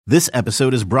This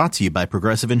episode is brought to you by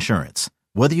Progressive Insurance.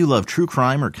 Whether you love true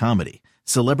crime or comedy,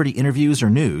 celebrity interviews or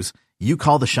news, you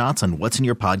call the shots on what's in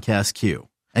your podcast queue.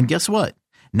 And guess what?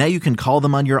 Now you can call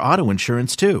them on your auto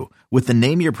insurance too with the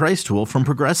Name Your Price tool from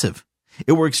Progressive.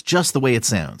 It works just the way it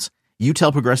sounds. You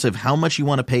tell Progressive how much you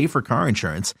want to pay for car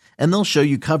insurance, and they'll show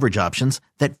you coverage options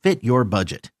that fit your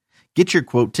budget. Get your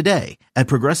quote today at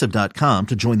Progressive.com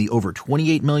to join the over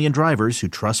 28 million drivers who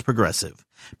trust Progressive.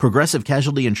 Progressive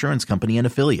Casualty Insurance Company and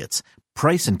Affiliates.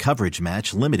 Price and coverage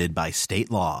match limited by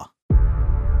state law.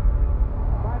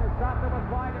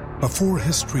 Before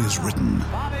history is written,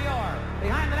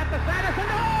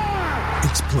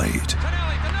 it's played.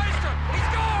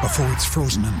 Before it's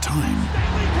frozen in time,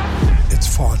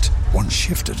 it's fought one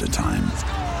shift at a time.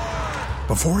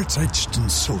 Before it's etched in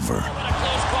silver,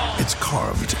 it's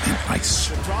carved in ice.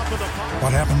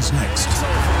 What happens next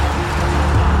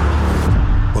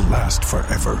will last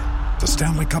forever. The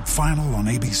Stanley Cup Final on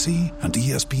ABC and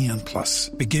ESPN Plus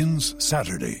begins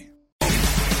Saturday.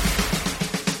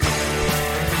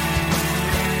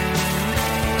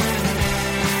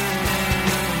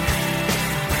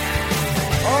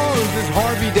 Is this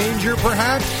Harvey Danger,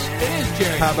 perhaps? It is,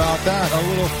 Jerry. How about that? A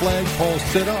little flagpole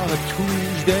sitter on a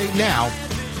Tuesday. Now,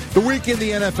 the week in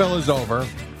the NFL is over,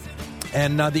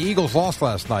 and the Eagles lost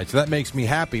last night, so that makes me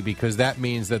happy because that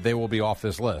means that they will be off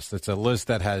this list. It's a list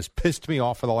that has pissed me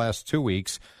off for the last 2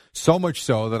 weeks, so much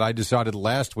so that I decided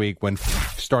last week when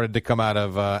started to come out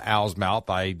of Al's mouth,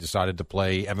 I decided to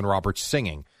play Evan Roberts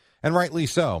singing. And rightly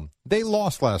so. They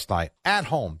lost last night at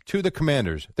home to the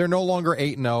Commanders. They're no longer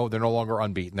 8-0. They're no longer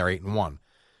unbeaten. They're 8-1.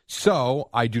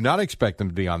 So I do not expect them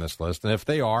to be on this list. And if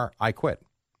they are, I quit.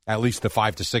 At least the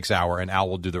 5 to 6 hour, and Al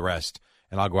will do the rest.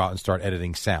 And I'll go out and start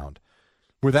editing sound.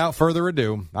 Without further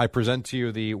ado, I present to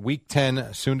you the Week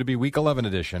 10, soon-to-be Week 11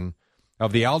 edition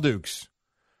of the Al Dukes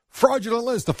Fraudulent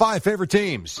List of 5 favorite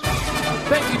teams.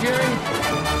 Thank you, Jerry.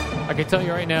 I can tell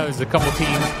you right now, there's a couple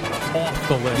teams off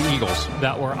the list. The Eagles.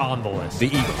 That were on the list. The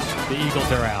Eagles. The Eagles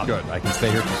are out. Good. I can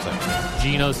stay here for a second.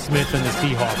 Geno Smith and the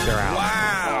Seahawks are out.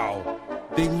 Wow.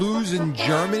 They lose in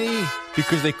Germany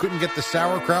because they couldn't get the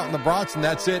sauerkraut and the brats, and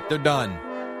that's it. They're done.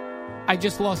 I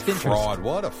just lost interest. Fraud.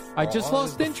 What a fraud. I just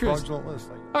lost interest. List.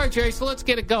 All right, Jerry, so let's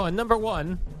get it going. Number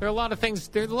one, there are a lot of things.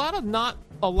 There's not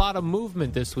a lot of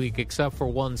movement this week except for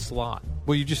one slot.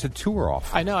 Well, you just had 2 were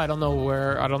off. I know. I don't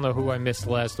know who I missed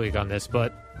last week on this,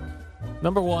 but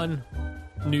number one,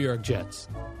 New York Jets.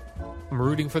 I'm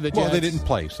rooting for the Jets. Well, they didn't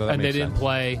play, so that makes sense. And they didn't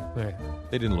play.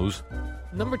 They didn't lose.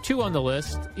 Number 2 on the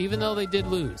list, even though they did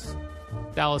lose,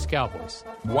 Dallas Cowboys.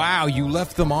 Wow, you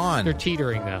left them on. They're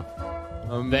teetering now.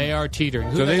 They are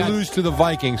teetering. So they lose to the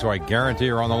Vikings, who I guarantee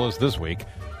are on the list this week.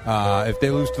 If they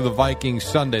lose to the Vikings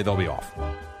Sunday, they'll be off.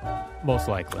 Most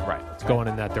likely. Right. It's going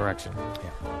in that direction. Yeah.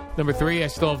 Number 3, I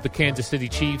still have the Kansas City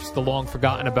Chiefs, the long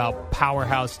forgotten about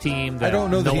powerhouse team. That I don't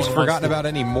know that he's forgotten about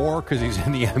any more because he's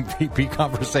in the MVP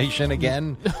conversation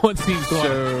again. What seems going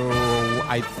So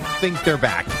I think they're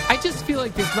back. I just feel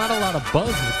like there's not a lot of buzz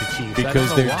with the Chiefs.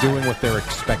 Because they're doing what they're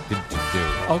expected to do.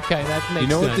 Okay, that makes sense. You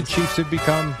know what the Chiefs have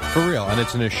become? For real, and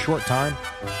it's in a short time.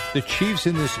 The Chiefs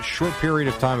in this short period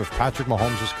of time of Patrick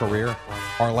Mahomes' career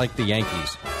are like the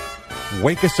Yankees.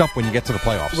 Wake us up when you get to the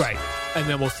playoffs. Right. And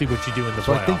then we'll see what you do in the playoffs.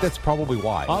 So I think that's probably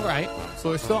why. All right. So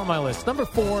they're still on my list. Number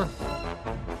 4,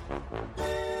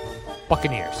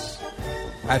 Buccaneers.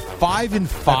 At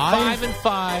 5-5?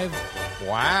 At 5-5.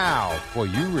 Wow. Boy,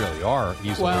 you really are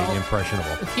easily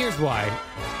impressionable. Here's why.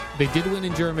 They did win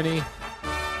in Germany.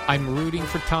 I'm rooting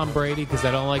for Tom Brady because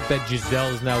I don't like that Giselle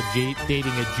is now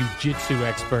dating a jiu-jitsu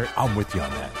expert. I'm with you on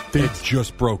that. They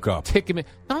just broke up. Not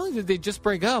only did they just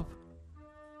break up,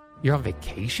 you're on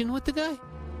vacation with the guy?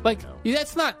 Like,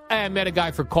 that's not, I met a guy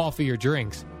for coffee or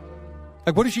drinks.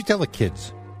 Like, what did she tell the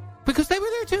kids? Because they were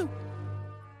there, too.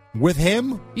 With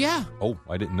him? Yeah. Oh,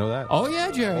 I didn't know that. Oh, yeah,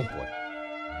 Jerry. Oh, boy.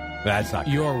 That's not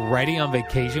good. You're already on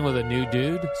vacation with a new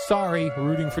dude? Sorry,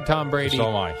 rooting for Tom Brady. So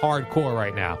am I. Hardcore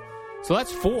right now. So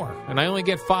that's 4, and I only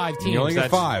get 5 teams. You only get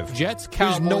 5. Jets,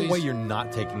 Cowboys. There's no way you're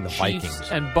not taking the Chiefs,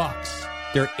 Vikings. And Bucks.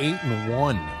 They're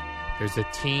 8-1. There's a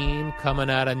team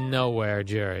coming out of nowhere,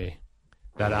 Jerry,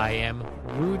 that I am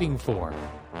rooting for.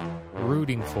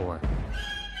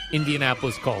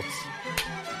 Indianapolis Colts.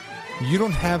 You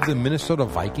don't have the Minnesota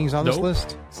Vikings on this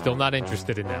list? Still not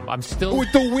interested in them. I'm still...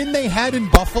 With the win they had in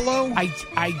Buffalo?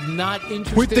 I'm not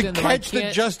interested With the in them. catch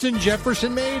that Justin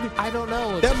Jefferson made? I don't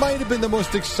know. That might have been the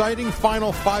most exciting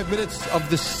final 5 minutes of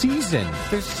the season.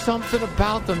 There's something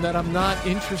about them that I'm not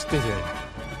interested in.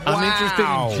 I'm interested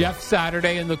in Jeff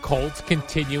Saturday and the Colts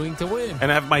continuing to win.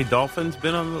 And have my Dolphins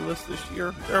been on the list this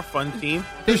year? They're a fun team.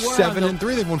 They're 7-3.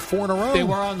 They've won 4 in a row. They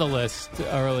were on the list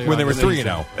earlier when they were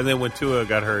 3-0, and then when Tua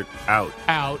got hurt,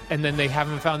 out, and then they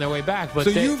haven't found their way back. But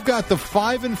so you've got the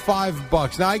 5-5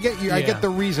 Bucks. Now I get you. Yeah. I get the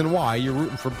reason why you're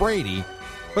rooting for Brady,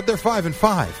 but they're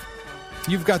 5-5.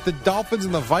 You've got the Dolphins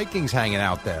and the Vikings hanging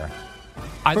out there.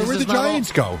 But where'd the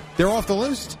Giants go? They're off the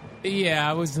list? Yeah,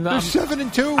 I was not. They're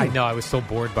 7-2. I know. I was so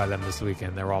bored by them this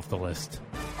weekend. They're off the list.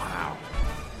 Wow.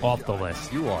 Off the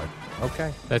list. You are.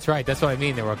 Okay. That's right. That's what I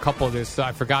mean. There were a couple of this.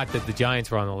 I forgot that the Giants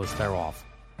were on the list. They're off.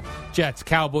 Jets,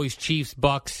 Cowboys, Chiefs,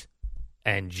 Bucks,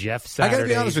 and Jeff Saturday. I got to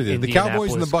be honest with you. The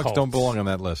Cowboys and the Bucks don't belong on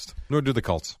that list. Nor do the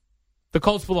Colts. The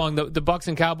Colts belong. The Bucks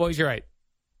and Cowboys, you're right.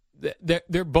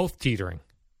 They're both teetering.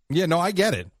 Yeah, no, I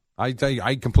get it.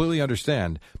 I completely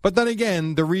understand. But then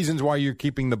again, the reasons why you're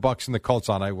keeping the Bucks and the Colts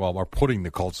on, are putting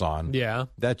the Colts on. Yeah.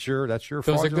 That's your Those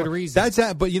are good reasons. That's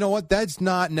that, but you know what? That's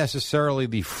not necessarily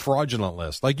the fraudulent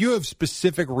list. Like, you have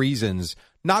specific reasons,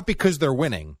 not because they're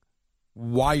winning,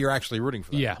 why you're actually rooting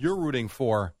for them. Yeah. You're rooting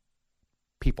for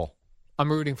people.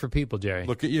 I'm rooting for people, Jerry.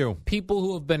 Look at you. People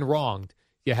who have been wronged.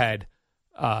 You had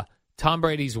Tom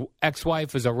Brady's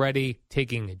ex-wife is already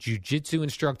taking jiu-jitsu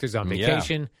instructors on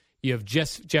vacation. Yeah. You have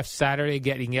Jeff Saturday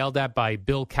getting yelled at by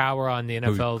Bill Cowher on the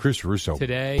NFL Chris Russo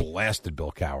today. Blasted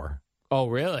Bill Cowher. Oh,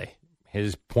 really?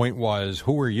 His point was,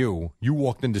 who are you? You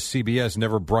walked into CBS,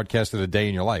 never broadcasted a day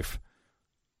in your life.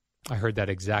 I heard that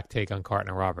exact take on Carton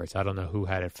and Roberts. I don't know who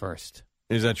had it first.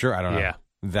 Is that true? I don't know. Yeah.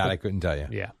 That I couldn't tell you.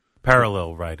 Yeah.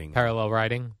 Parallel writing.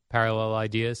 Parallel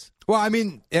ideas. Well, I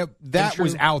mean, that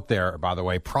was out there, by the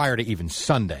way, prior to even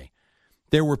Sunday.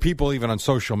 There were people even on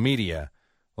social media,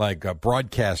 like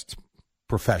broadcast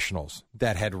professionals,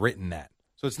 that had written that.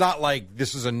 So it's not like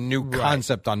this is a new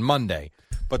concept on Monday.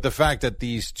 But the fact that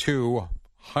these two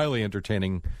highly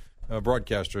entertaining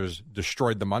broadcasters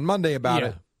destroyed them on Monday about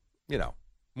it,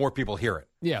 more people hear it.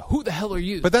 Yeah, who the hell are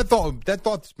you? But that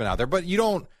thought's been out there. But you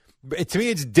don't. To me,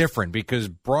 it's different because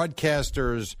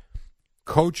broadcasters,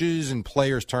 coaches and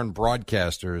players turned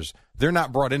broadcasters, they're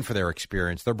not brought in for their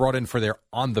experience. They're brought in for their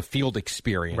on-the-field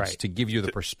experience to give you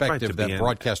the perspective that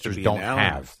broadcasters don't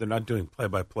have. They're not doing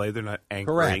play-by-play. They're not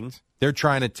anchoring. Correct. They're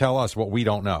trying to tell us what we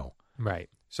don't know. Right.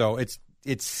 So it's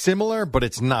similar, but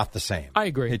it's not the same. I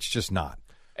agree. It's just not.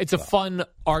 It's a fun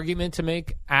argument to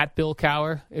make at Bill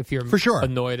Cowher if you're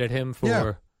annoyed at him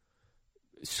for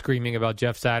screaming about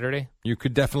Jeff Saturday. You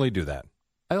could definitely do that.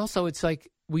 It's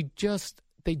like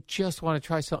they just want to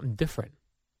try something different,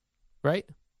 right?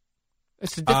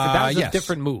 It's a different. That was a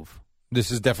different move. This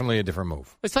is definitely a different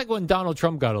move. It's like when Donald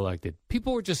Trump got elected.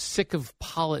 People were just sick of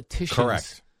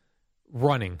politicians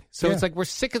running. So it's like we're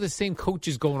sick of the same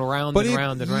coaches going around and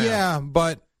round and round. Yeah,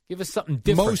 but give us something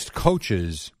different. Most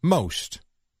coaches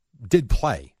did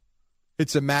play.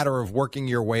 It's a matter of working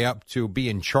your way up to be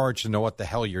in charge to know what the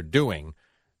hell you're doing.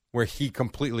 Where he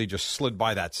completely just slid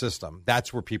by that system.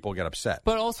 That's where people get upset.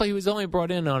 But also, he was only brought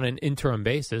in on an interim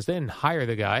basis. They didn't hire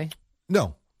the guy.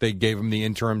 No, they gave him the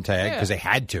interim tag because they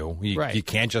had to. You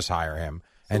can't just hire him.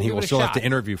 And he will still have to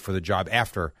interview for the job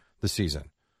after the season.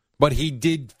 But he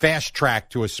did fast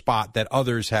track to a spot that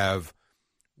others have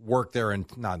worked there,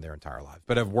 not their entire lives,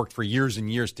 but have worked for years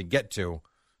and years to get to.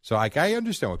 So I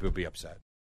understand why people would be upset.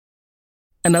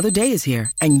 Another day is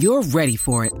here, and you're ready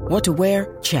for it. What to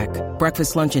wear? Check.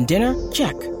 Breakfast, lunch, and dinner?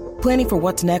 Check. Planning for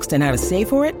what's next and how to save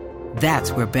for it?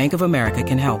 That's where Bank of America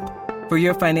can help. For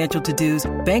your financial to-dos,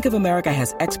 Bank of America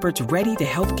has experts ready to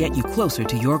help get you closer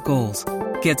to your goals.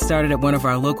 Get started at one of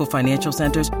our local financial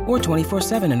centers or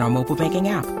 24/7 in our mobile banking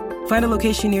app. Find a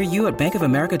location near you at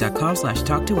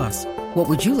bankofamerica.com/talktous. What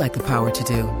would you like the power to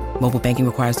do? Mobile banking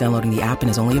requires downloading the app and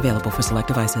is only available for select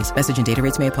devices. Message and data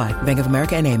rates may apply. Bank of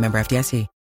America N.A., member FDIC.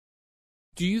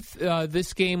 Do you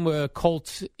this game,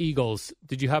 Colts-Eagles,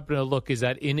 did you happen to look, is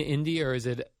that in Indy or is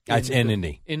it? It's in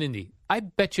Indy. In Indy. I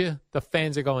bet you the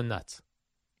fans are going nuts.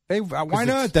 Why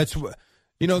not? That's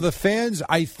the fans,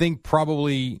 I think,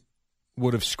 probably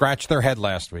would have scratched their head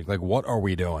last week. Like, what are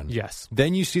we doing? Yes.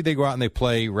 Then you see they go out and they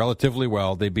play relatively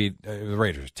well. They beat the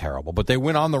Raiders, terrible, but they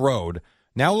went on the road.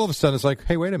 Now all of a sudden it's like,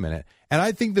 hey, wait a minute. And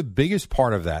I think the biggest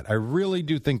part of that, I really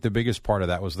do think the biggest part of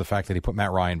that was the fact that he put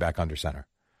Matt Ryan back under center.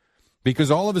 Because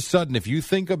all of a sudden, if you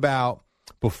think about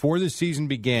before the season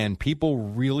began, people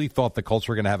really thought the Colts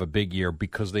were going to have a big year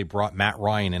because they brought Matt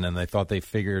Ryan in and they thought they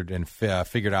figured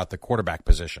out the quarterback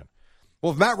position.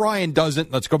 Well, if Matt Ryan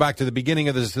doesn't, let's go back to the beginning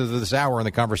of this hour in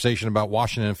the conversation about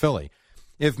Washington and Philly.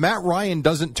 If Matt Ryan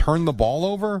doesn't turn the ball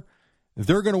over,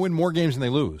 they're going to win more games than they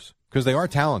lose because they are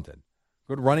talented.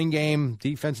 Good running game.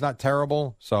 Defense not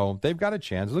terrible. So they've got a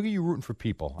chance. Look at you rooting for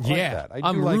people. I like that.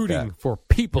 I'm rooting for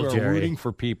people, You're Jerry. rooting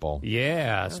for people.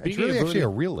 Yeah. It's really actually a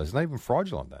real list. Not even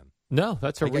fraudulent then. No,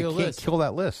 that's a real I can't list. kill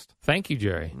that list. Thank you,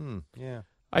 Jerry. Yeah.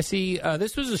 I see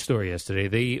this was a story yesterday.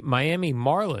 The Miami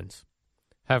Marlins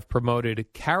have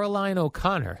promoted Caroline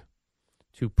O'Connor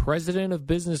to president of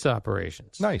business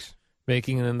operations. Nice.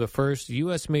 Making them the first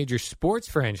U.S. major sports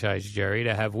franchise, Jerry,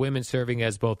 to have women serving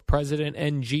as both president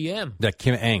and GM. That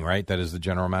Kim Ng, right? That is the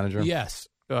general manager? Yes.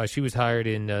 She was hired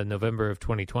in November of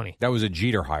 2020. That was a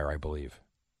Jeter hire, I believe.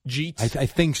 Jeets? I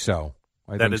think so.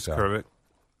 That is correct.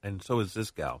 And so is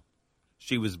this gal.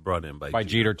 She was brought in by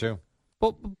Jeter, too.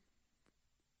 But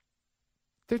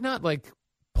they're not, like,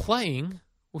 playing.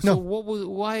 No. So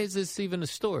why is this even a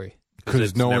story?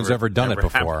 Because no one's ever done it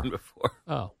before.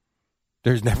 Oh.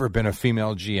 There's never been a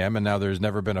female GM, and now there's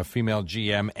never been a female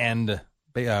GM and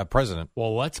president.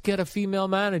 Well, let's get a female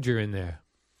manager in there.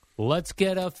 Let's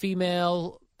get a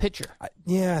female pitcher.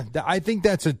 I think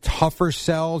that's a tougher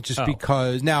sell just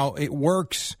because now it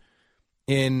works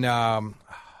in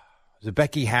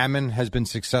Becky Hammon has been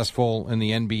successful in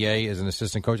the NBA as an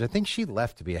assistant coach. I think she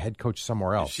left to be a head coach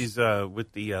somewhere else. She's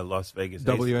with the Las Vegas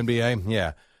WNBA,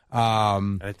 yeah.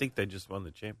 And I think they just won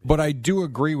the championship. But I do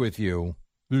agree with you.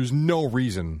 There's no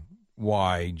reason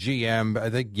why GM. I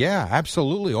think, yeah,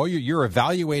 absolutely. You're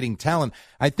evaluating talent.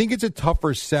 I think it's a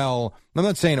tougher sell. I'm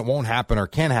not saying it won't happen or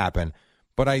can happen,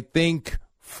 but I think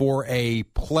for a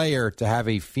player to have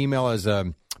a female as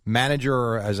a manager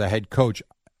or as a head coach,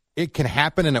 it can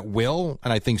happen and it will,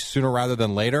 and I think sooner rather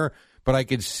than later. But I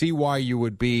could see why you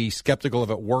would be skeptical of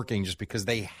it working just because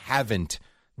they haven't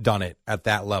done it at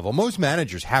that level. Most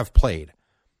managers have played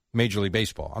Major League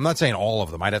Baseball. I'm not saying all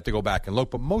of them. I'd have to go back and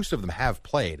look, but most of them have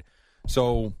played.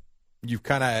 So you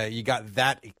got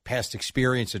that past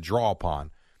experience to draw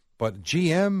upon. But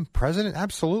GM, president,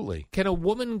 absolutely. Can a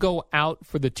woman go out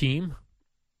for the team?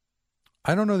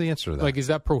 I don't know the answer to that. Like, is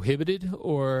that prohibited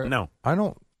or no? I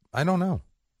don't know.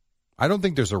 I don't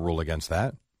think there's a rule against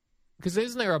that. Because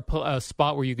isn't there a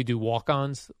spot where you could do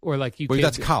walk-ons or like you? Well,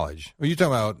 that's college. Are you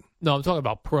talking about? No, I'm talking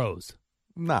about pros.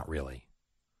 Not really.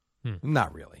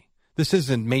 Not really. This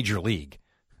isn't Major League.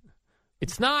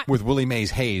 It's not. With Willie Mays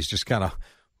Hayes just kind of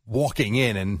walking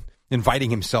in and inviting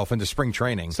himself into spring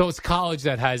training. So it's college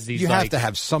that has these. You have to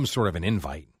have some sort of an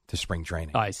invite to spring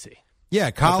training. I see.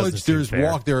 Yeah, college.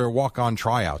 There are walk-on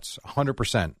tryouts.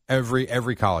 100%.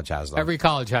 Every college has them. Every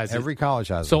college has it. Every college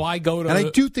has so them. I go to, and I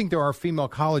do think there are female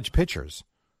college pitchers.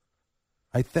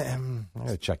 I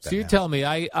gotta check that. So you're telling me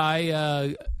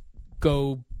I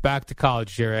go back to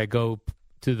college, Jerry. I go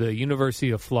to the University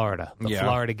of Florida, the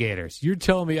Florida Gators. You're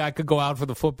telling me I could go out for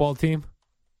the football team?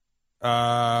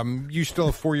 You still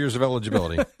have 4 years of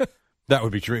eligibility. That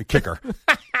would be true. Kicker.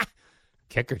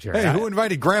 Kicker, Jerry. Hey, who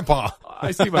invited Grandpa?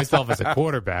 I see myself as a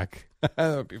quarterback.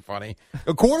 That would be funny.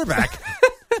 A quarterback?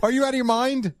 Are you out of your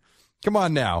mind? Come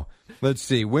on now. Let's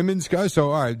see. Women's guys.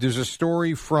 So, all right, there's a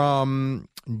story from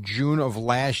June of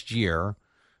last year.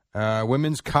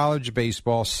 Women's college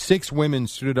baseball. 6 women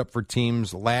suited up for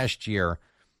teams last year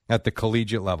at the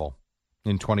collegiate level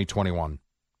in 2021.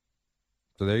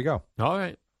 So there you go. All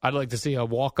right. I'd like to see a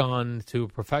walk-on to a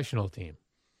professional team.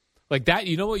 Like that,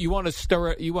 you know what? You want to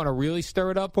stir it. You want to really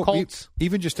stir it up, Colts?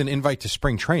 Even just an invite to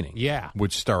spring training,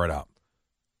 would stir it up.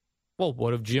 Well,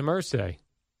 what if Jim Irsay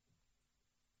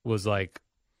was like,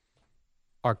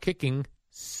 "Our kicking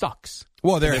sucks"?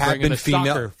 Well, there have been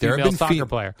female soccer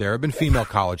player. There have been female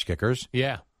college kickers.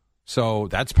 Yeah, so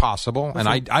that's possible, and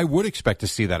I would expect to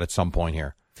see that at some point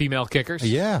here. Female kickers.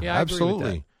 Yeah,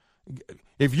 absolutely.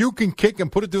 If you can kick and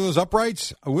put it through those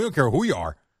uprights, we don't care who you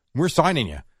are. We're signing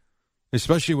you.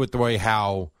 Especially with the way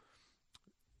how,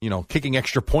 kicking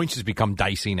extra points has become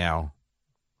dicey now.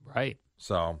 Right.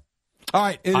 So, all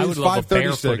right. I would love a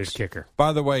barefooted kicker.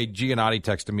 By the way, Giannotti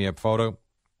texted me a photo.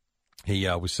 He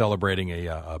was celebrating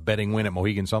a betting win at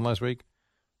Mohegan Sun last week,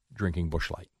 drinking Busch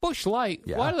Light. Busch Light?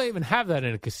 Yeah. Why do they even have that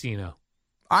in a casino?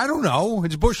 I don't know.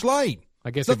 It's Busch Light.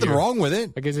 I guess there's nothing wrong with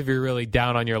it. I guess if you're really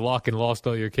down on your luck and lost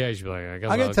all your cash, you're like,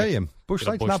 I got to tell you, Busch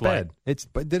Light's not bad. It's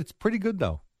pretty good,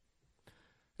 though.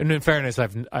 And in fairness, I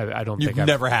don't think I've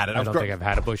never had it. I don't think I've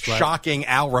had a Busch Light. Shocking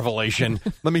Al revelation.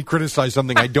 Let me criticize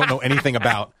something I don't know anything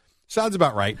about. Sounds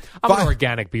about right. I'm an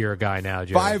organic beer guy now,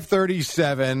 Jerry.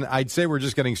 5:37. I'd say we're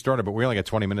just getting started, but we only got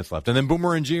 20 minutes left. And then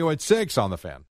Boomer and Gio at 6 on the Fan.